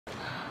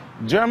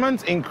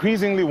Germans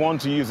increasingly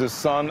want to use the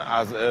sun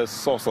as a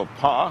source of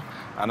power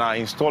and are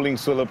installing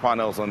solar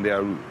panels on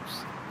their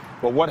roofs.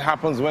 But what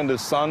happens when the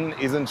sun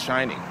isn't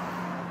shining?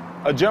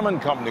 A German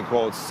company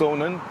called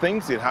Sonnen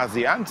thinks it has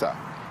the answer.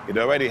 It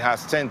already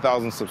has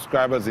 10,000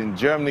 subscribers in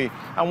Germany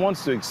and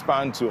wants to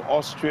expand to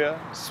Austria,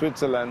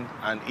 Switzerland,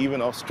 and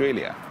even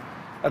Australia.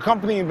 A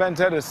company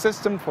invented a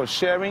system for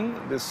sharing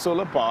the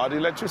solar-powered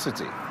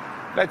electricity.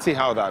 Let's see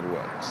how that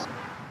works.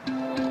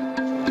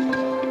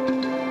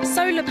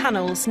 Solar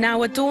panels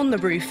now adorn the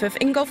roof of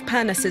Ingolf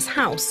Pernis's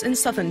house in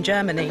southern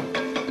Germany.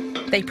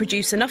 They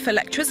produce enough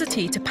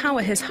electricity to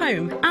power his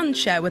home and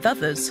share with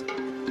others.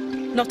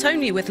 Not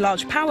only with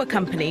large power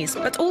companies,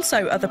 but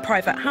also other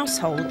private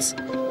households.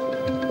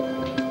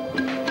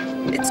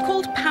 It's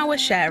called power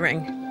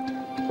sharing.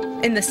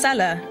 In the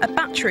cellar, a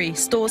battery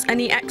stores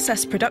any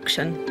excess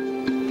production.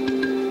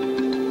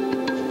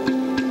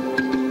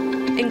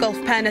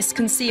 Ingolf Pernis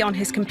can see on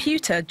his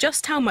computer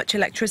just how much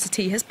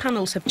electricity his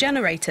panels have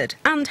generated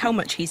and how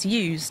much he's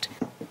used.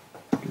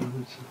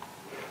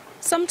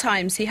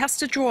 Sometimes he has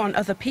to draw on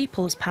other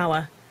people's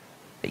power,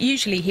 but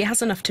usually he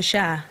has enough to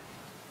share.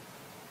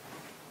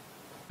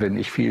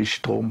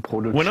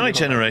 When I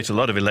generate a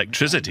lot of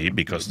electricity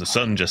because the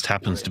sun just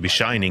happens to be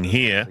shining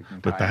here,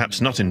 but perhaps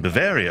not in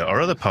Bavaria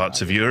or other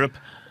parts of Europe,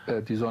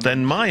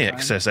 then my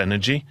excess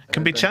energy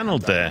can be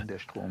channeled there.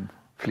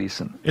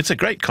 It's a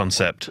great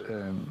concept.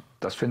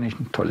 At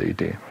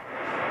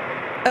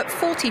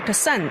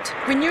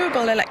 40%,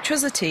 renewable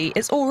electricity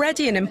is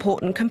already an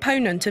important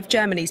component of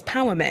Germany's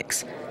power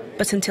mix.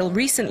 But until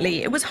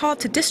recently, it was hard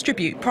to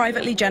distribute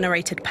privately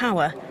generated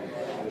power.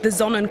 The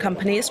Sonnen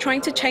company is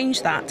trying to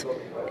change that.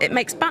 It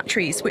makes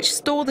batteries which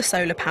store the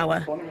solar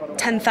power.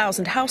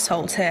 10,000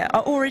 households here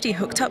are already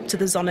hooked up to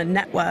the Sonnen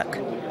network.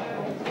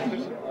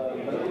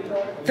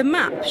 The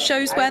map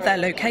shows where they're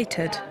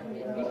located.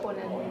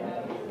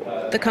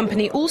 The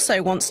company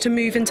also wants to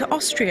move into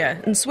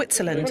Austria and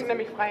Switzerland.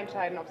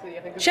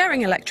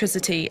 Sharing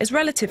electricity is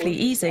relatively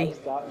easy.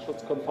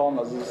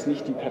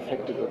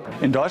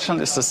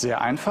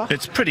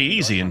 It's pretty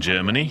easy in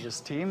Germany.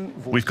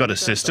 We've got a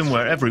system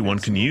where everyone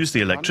can use the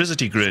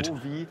electricity grid.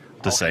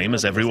 The same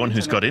as everyone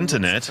who's got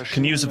internet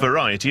can use a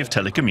variety of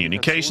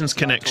telecommunications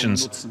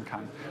connections.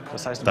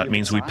 That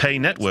means we pay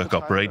network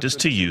operators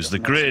to use the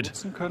grid.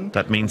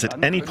 That means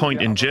at any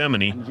point in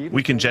Germany,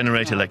 we can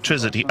generate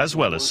electricity as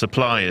well as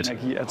supply it.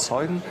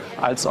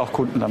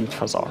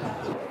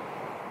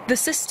 The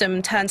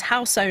system turns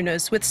house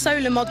owners with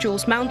solar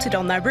modules mounted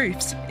on their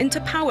roofs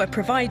into power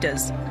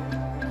providers.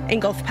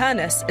 Ingolf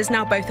Pernis is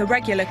now both a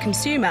regular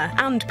consumer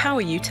and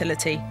power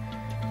utility.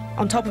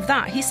 On top of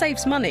that, he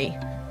saves money,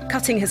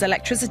 cutting his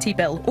electricity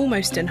bill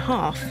almost in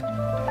half.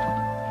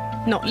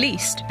 Not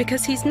least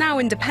because he's now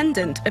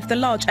independent of the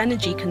large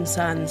energy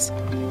concerns.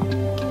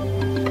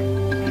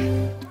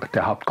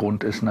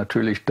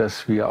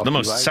 The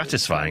most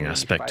satisfying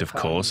aspect, of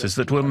course, is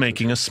that we're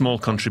making a small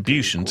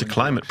contribution to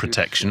climate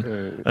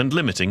protection and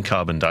limiting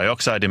carbon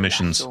dioxide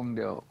emissions.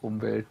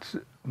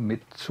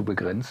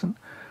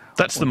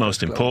 That's the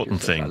most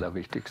important thing.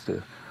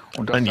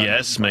 And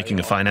yes,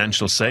 making a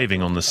financial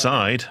saving on the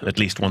side, at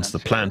least once the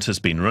plant has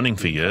been running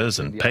for years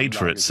and paid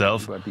for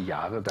itself,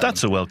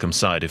 that's a welcome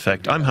side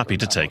effect I'm happy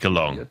to take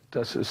along.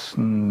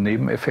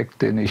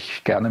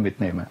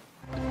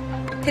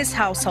 His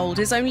household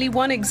is only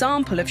one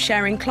example of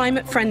sharing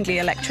climate-friendly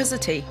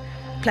electricity.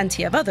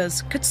 Plenty of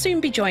others could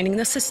soon be joining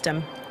the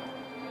system.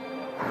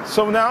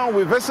 So now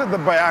we visit the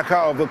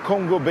Bayaka of the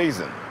Congo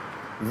Basin.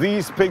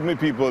 These Pygmy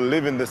people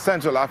live in the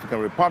Central African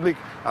Republic,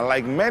 and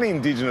like many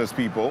indigenous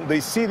people, they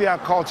see their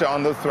culture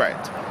under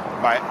threat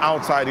by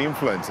outside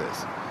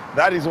influences.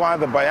 That is why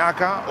the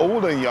Bayaka,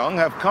 old and young,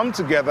 have come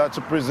together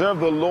to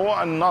preserve the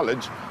lore and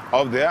knowledge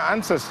of their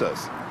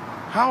ancestors.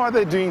 How are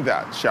they doing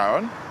that,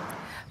 Sharon?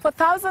 For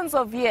thousands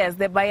of years,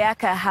 the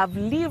Bayaka have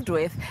lived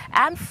with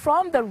and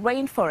from the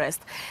rainforest.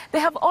 They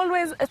have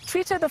always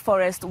treated the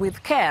forest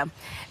with care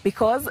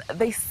because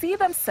they see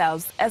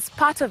themselves as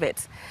part of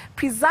it.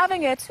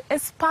 Preserving it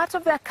is part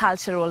of their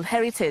cultural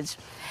heritage.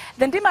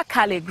 The Ndima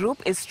Kali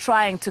group is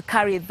trying to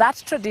carry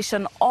that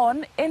tradition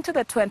on into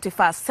the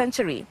 21st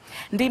century.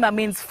 Ndima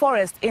means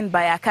forest in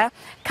Bayaka.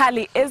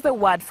 Kali is the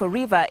word for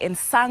river in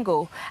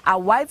Sango, a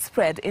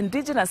widespread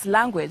indigenous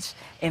language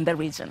in the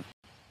region.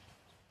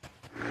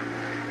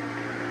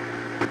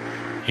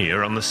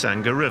 Here on the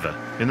Sanga River,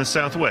 in the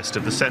southwest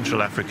of the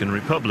Central African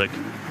Republic,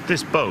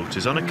 this boat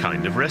is on a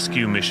kind of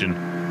rescue mission.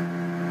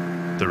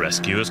 The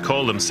rescuers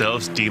call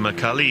themselves Ndima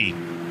Kali,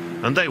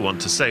 and they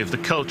want to save the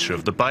culture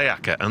of the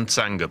Bayaka and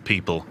Sanga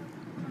people.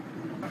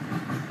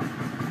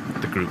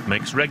 The group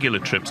makes regular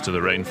trips to the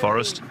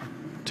rainforest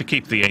to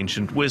keep the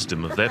ancient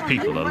wisdom of their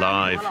people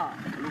alive.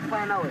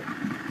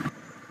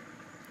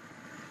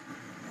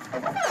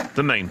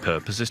 The main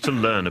purpose is to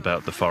learn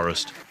about the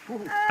forest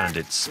and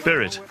its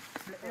spirit,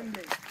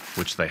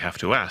 which they have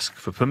to ask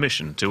for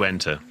permission to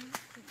enter.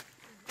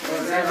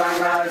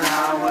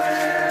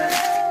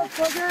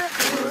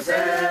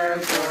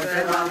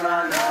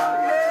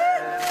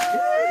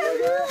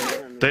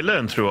 They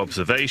learn through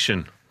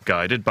observation,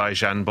 guided by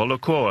Jeanne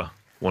Bolokoa,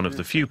 one of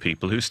the few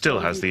people who still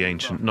has the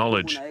ancient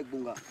knowledge.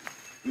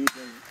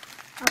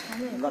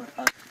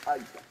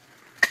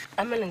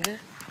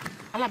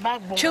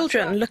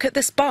 Children, look at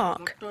this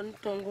bark.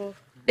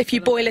 If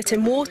you boil it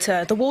in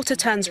water, the water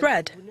turns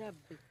red.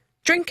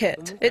 Drink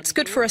it. It's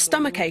good for a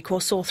stomachache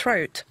or sore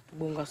throat.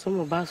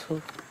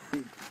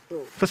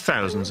 For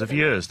thousands of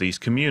years, these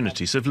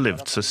communities have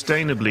lived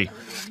sustainably,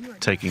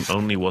 taking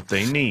only what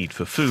they need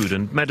for food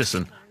and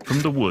medicine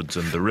from the woods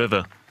and the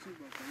river.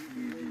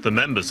 The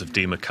members of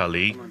Dima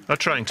Kali are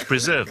trying to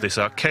preserve this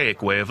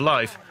archaic way of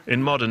life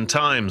in modern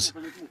times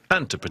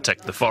and to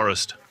protect the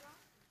forest.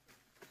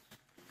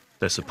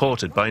 They're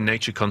supported by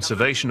nature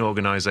conservation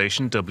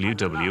organisation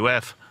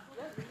WWF.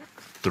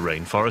 The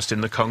rainforest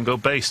in the Congo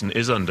Basin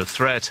is under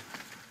threat.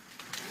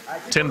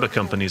 Timber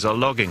companies are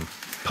logging,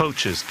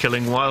 poachers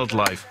killing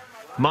wildlife,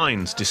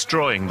 mines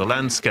destroying the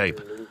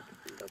landscape.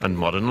 And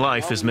modern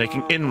life is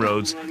making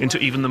inroads into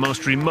even the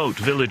most remote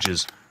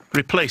villages,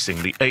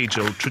 replacing the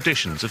age-old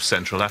traditions of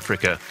Central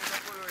Africa.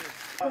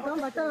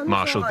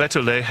 Marshall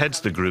Betole heads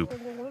the group.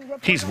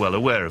 He's well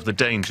aware of the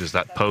dangers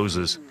that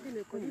poses.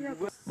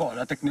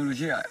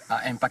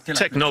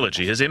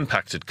 Technology has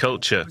impacted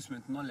culture.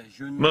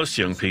 Most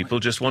young people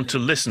just want to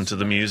listen to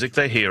the music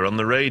they hear on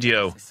the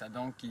radio.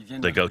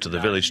 They go to the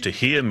village to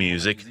hear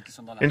music,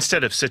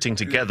 instead of sitting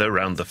together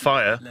round the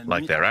fire,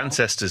 like their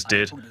ancestors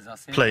did,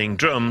 playing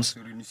drums,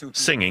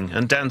 singing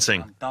and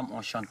dancing.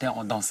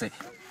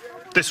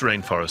 This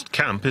rainforest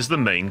camp is the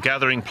main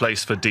gathering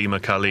place for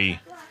Dima Kali.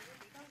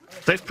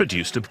 They've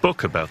produced a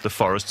book about the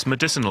forest's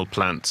medicinal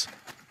plants.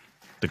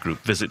 The group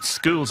visits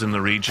schools in the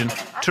region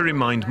to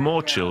remind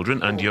more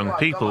children and young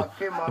people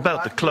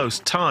about the close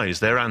ties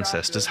their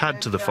ancestors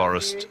had to the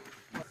forest.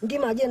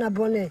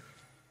 The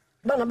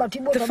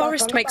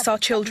forest makes our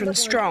children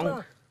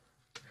strong.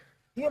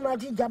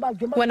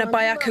 When a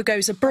Bayaka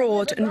goes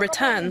abroad and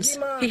returns,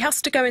 he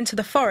has to go into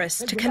the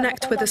forest to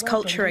connect with his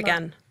culture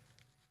again.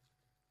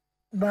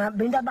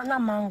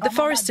 The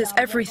forest is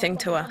everything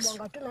to us.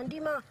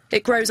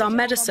 It grows our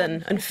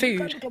medicine and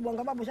food.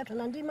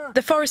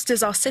 The forest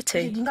is our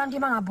city.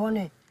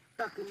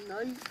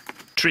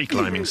 Tree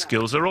climbing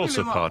skills are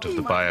also part of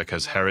the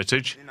Bayaka's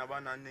heritage.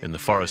 In the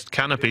forest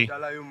canopy,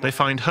 they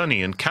find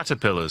honey and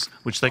caterpillars,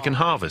 which they can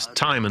harvest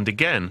time and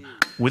again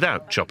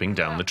without chopping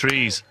down the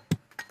trees.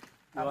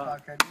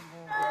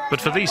 But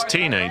for these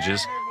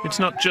teenagers, it's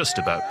not just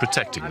about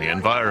protecting the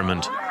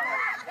environment.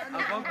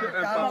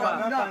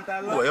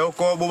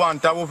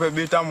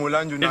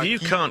 If you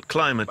can't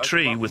climb a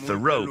tree with the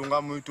rope,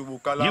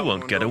 you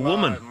won't get a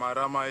woman.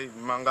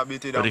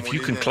 But if you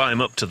can climb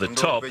up to the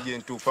top,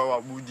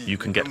 you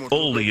can get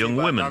all the young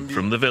women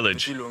from the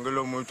village. A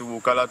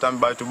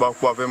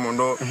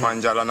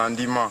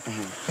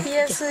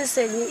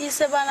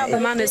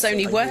man is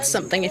only worth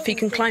something if he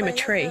can climb a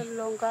tree.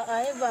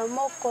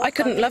 I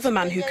couldn't love a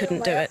man who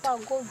couldn't do it.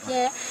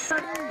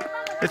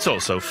 It's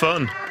also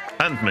fun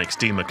and makes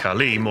Dima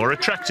Kali more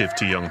attractive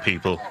to young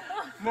people.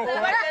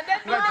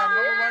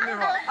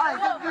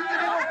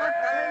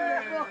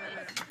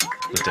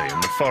 The day in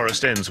the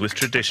forest ends with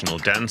traditional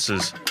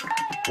dances.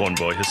 One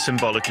boy has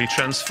symbolically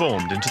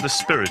transformed into the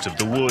spirit of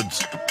the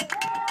woods.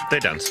 They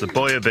dance the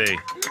Boyabe,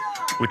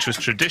 which was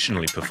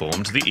traditionally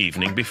performed the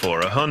evening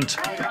before a hunt.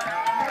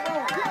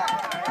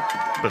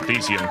 But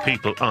these young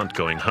people aren't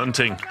going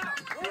hunting.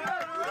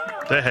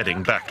 They're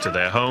heading back to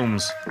their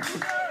homes.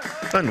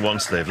 And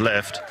once they've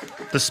left,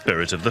 the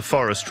spirit of the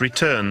forest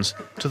returns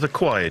to the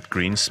quiet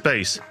green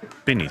space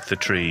beneath the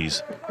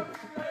trees.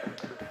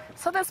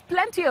 So there's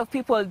plenty of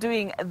people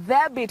doing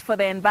their bit for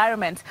the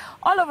environment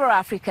all over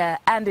Africa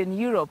and in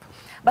Europe.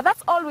 But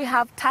that's all we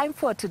have time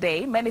for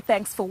today. Many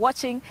thanks for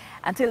watching.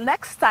 Until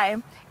next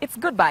time, it's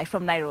goodbye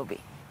from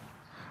Nairobi.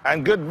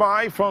 And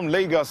goodbye from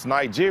Lagos,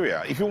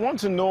 Nigeria. If you want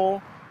to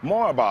know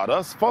more about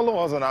us, follow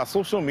us on our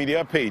social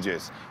media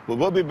pages. We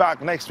will be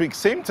back next week,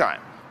 same time.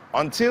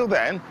 Until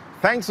then,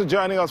 thanks for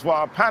joining us for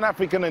our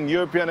Pan-African and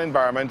European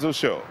Environmental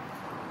Show.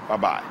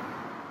 Bye-bye.